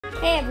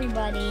Hey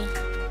everybody,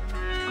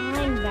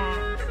 I'm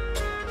back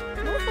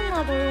with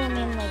another Loom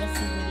Ian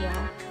Legacy video.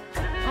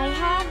 I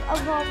have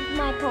evolved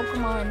my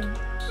Pokemon.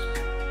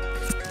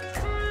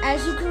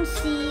 As you can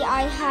see,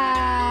 I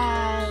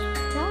have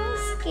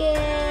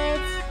Duskit.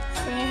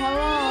 Say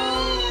hello.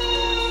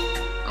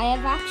 I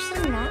have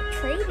actually not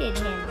traded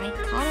him. I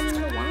caught him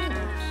in the wild.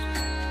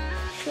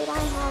 Should I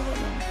have it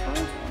in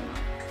front or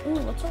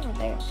not? Ooh, what's over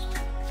there?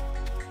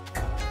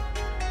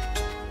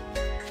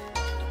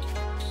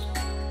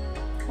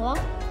 Hello?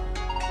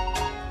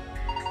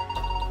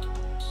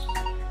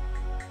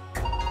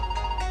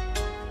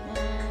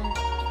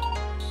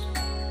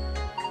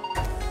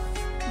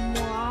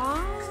 What?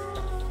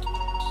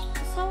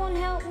 Someone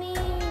help me?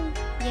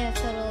 Yeah,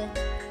 totally.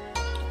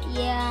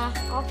 Yeah,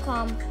 I'll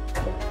come.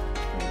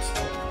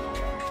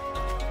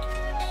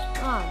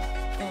 Oh,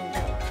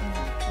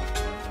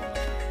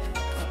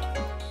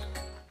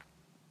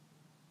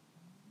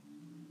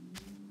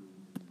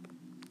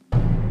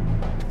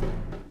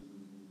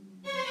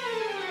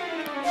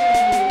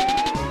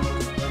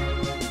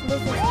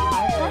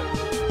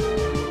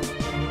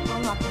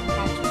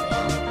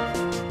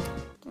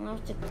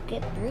 to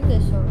get through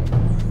this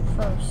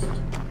first.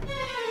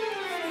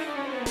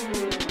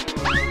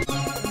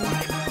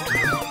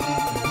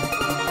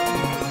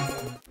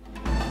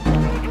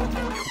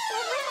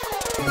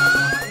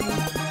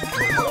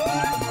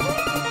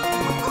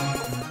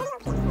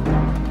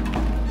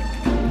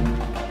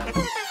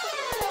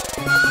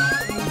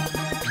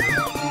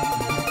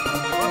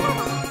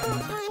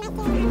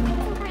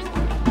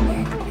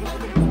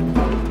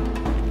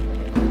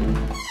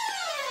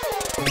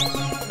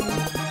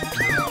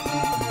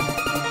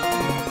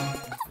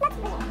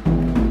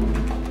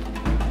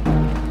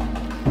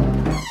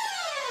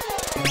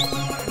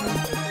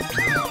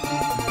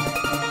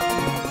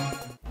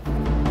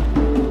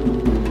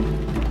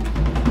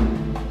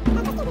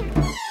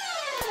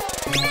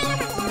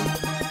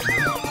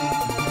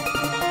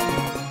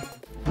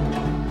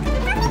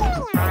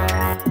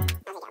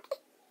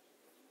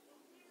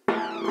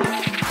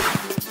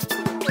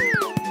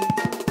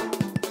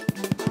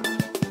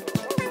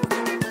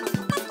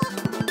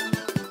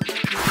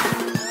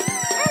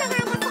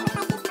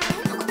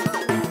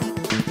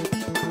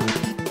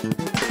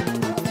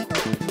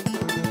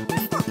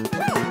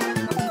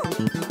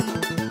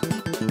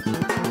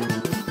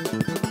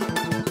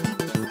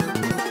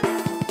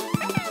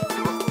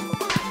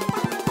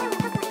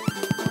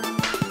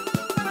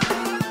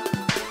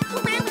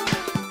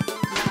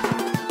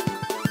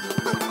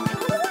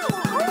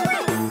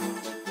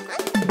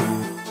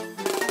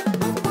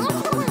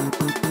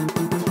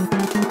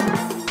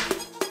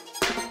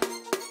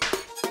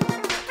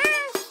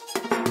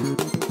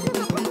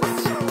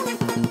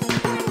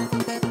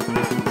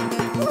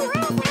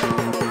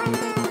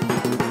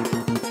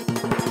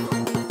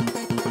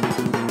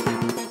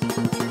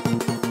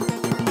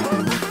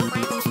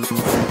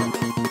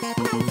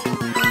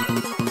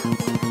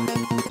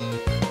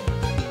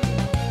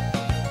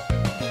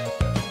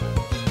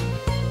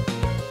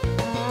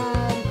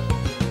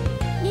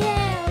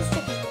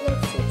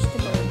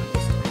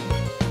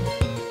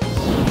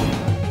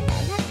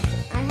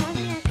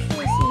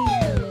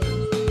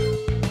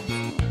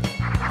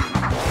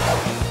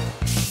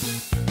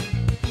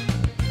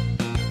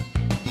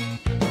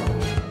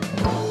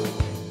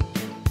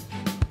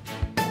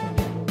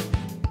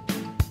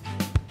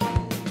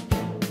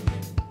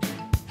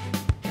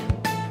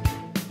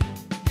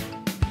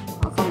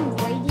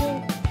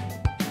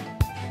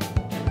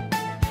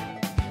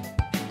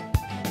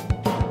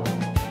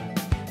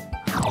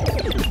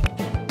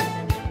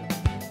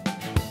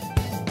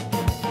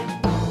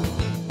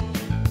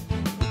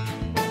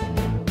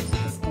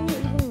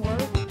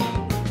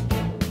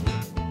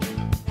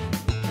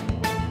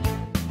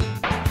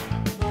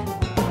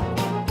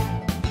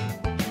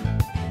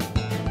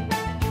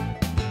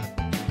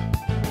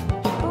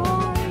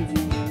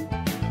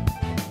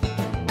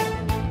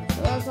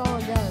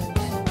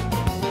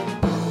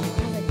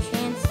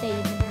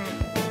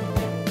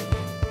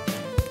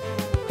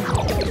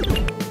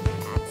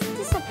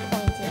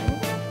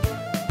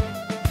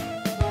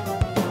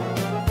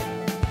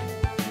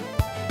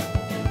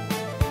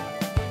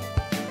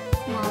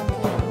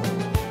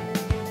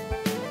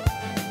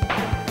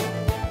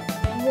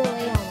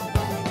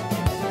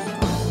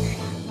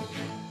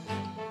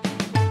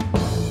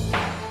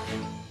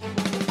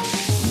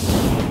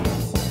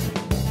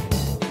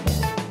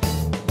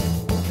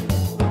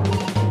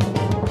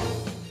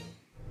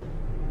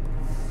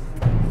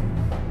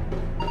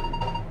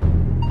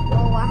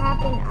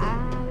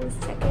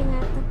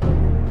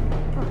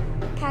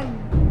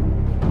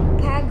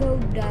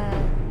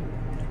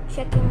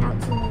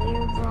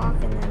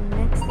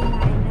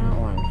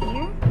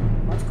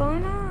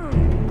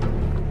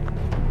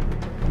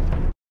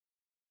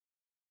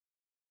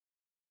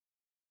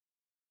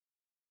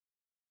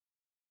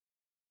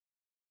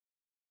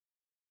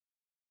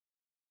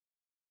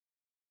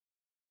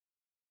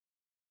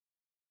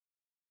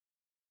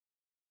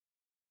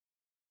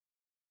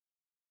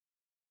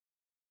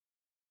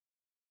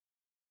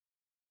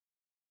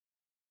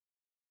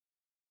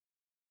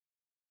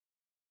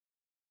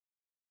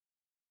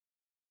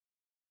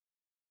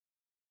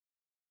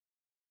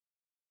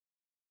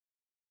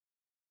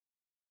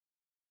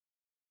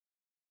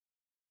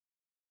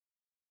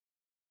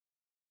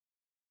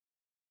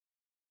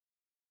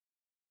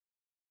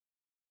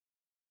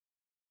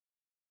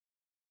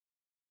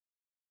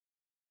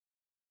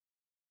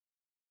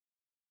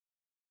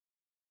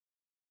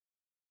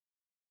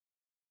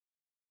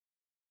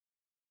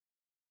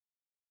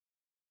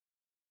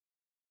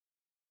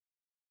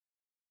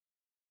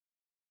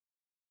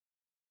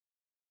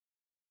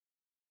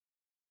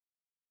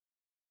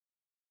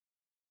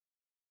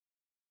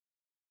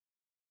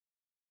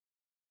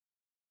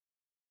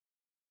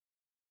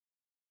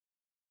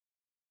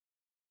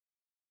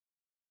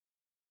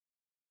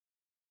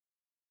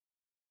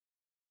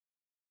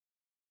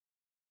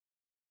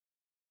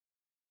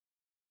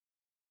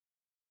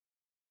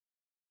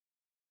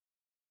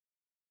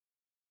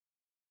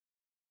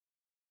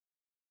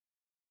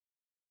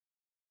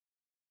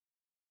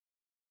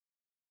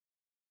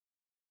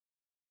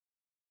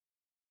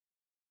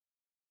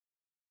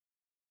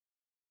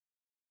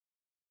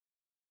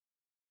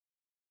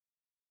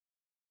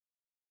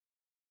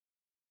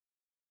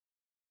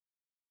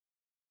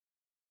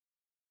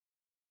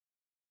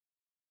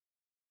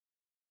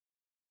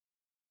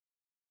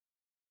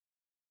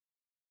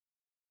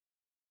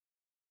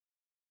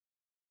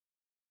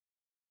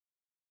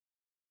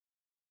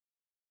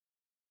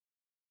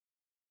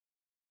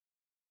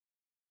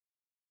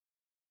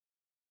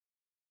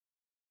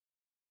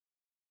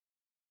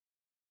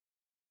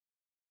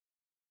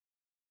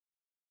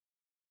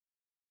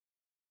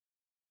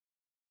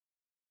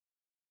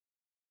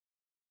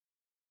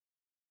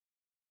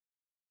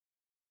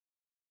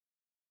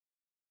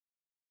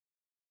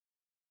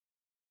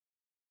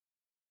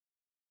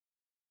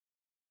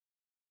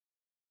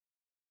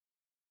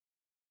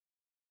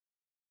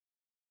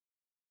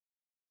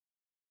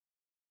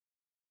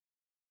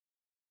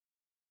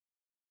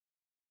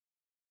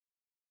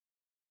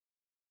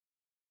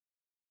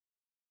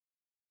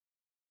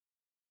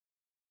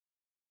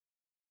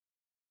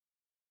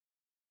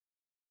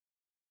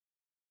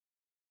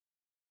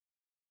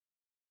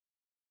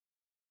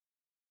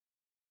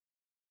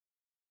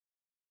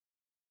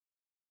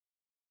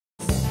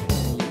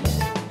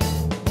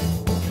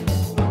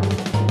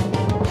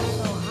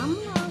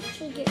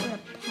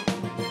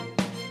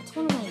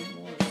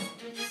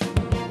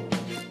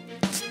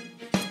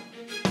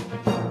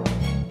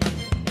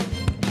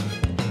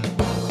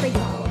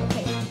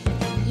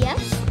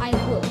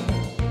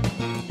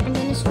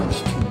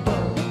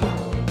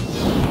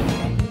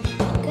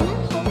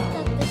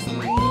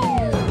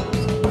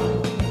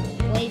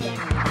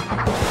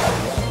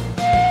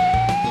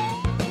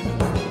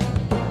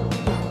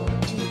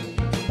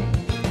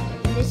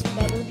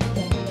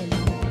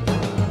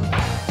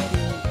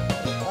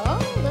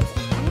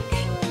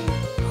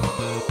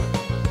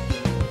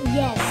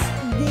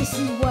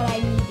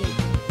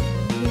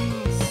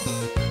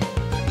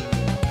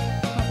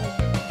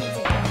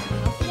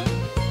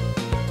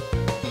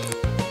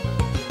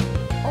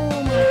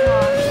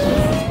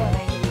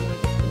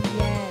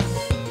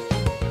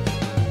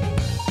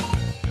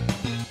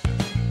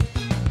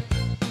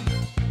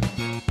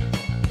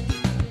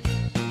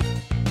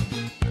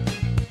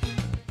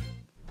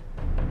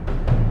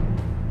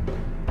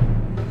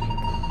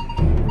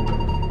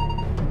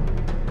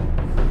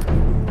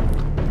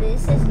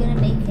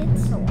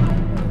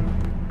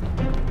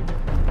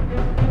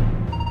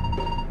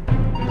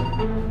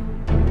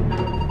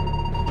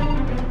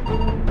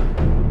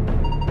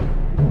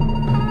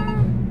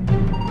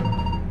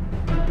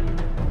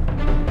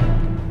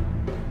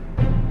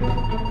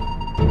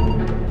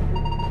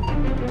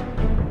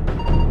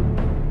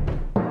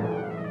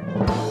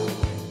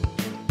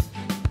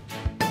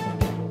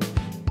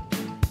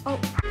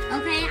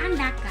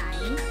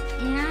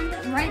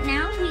 And right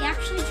now, we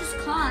actually just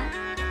caught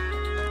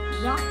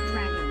Rock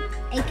Dragon,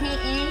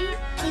 aka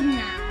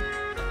Ignile.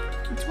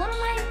 It's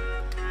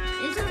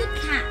it's a good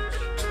catch.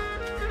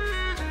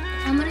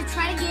 I'm gonna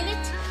try to get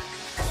it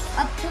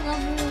up to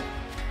level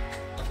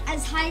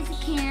as high as I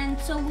can,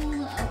 so will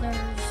the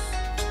others.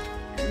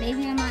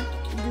 Maybe I might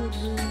do a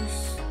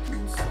boost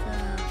and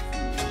stuff.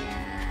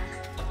 Yeah.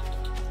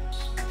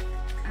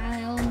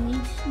 I'll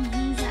need to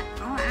use that.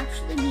 I'll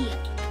actually be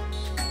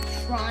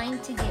trying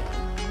to get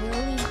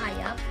really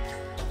high up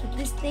with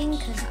this thing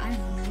because I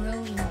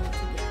really need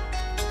to get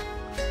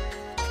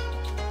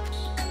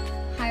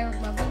higher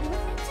level with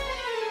it.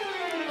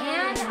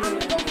 And I'm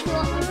gonna go fill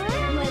up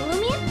my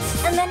Loom Ian,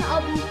 and then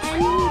I'll be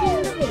ending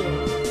the video.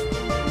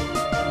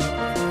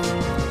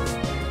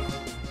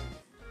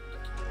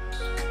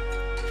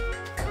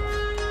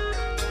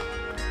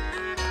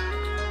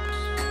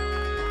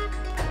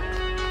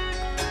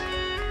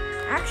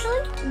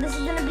 Actually, this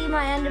is gonna be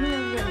my end of the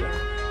video.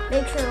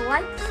 Make sure to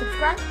like,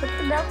 subscribe, click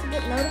the bell to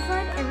get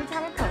notified every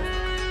time I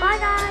post. Bye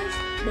guys!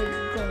 Baby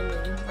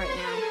going right now.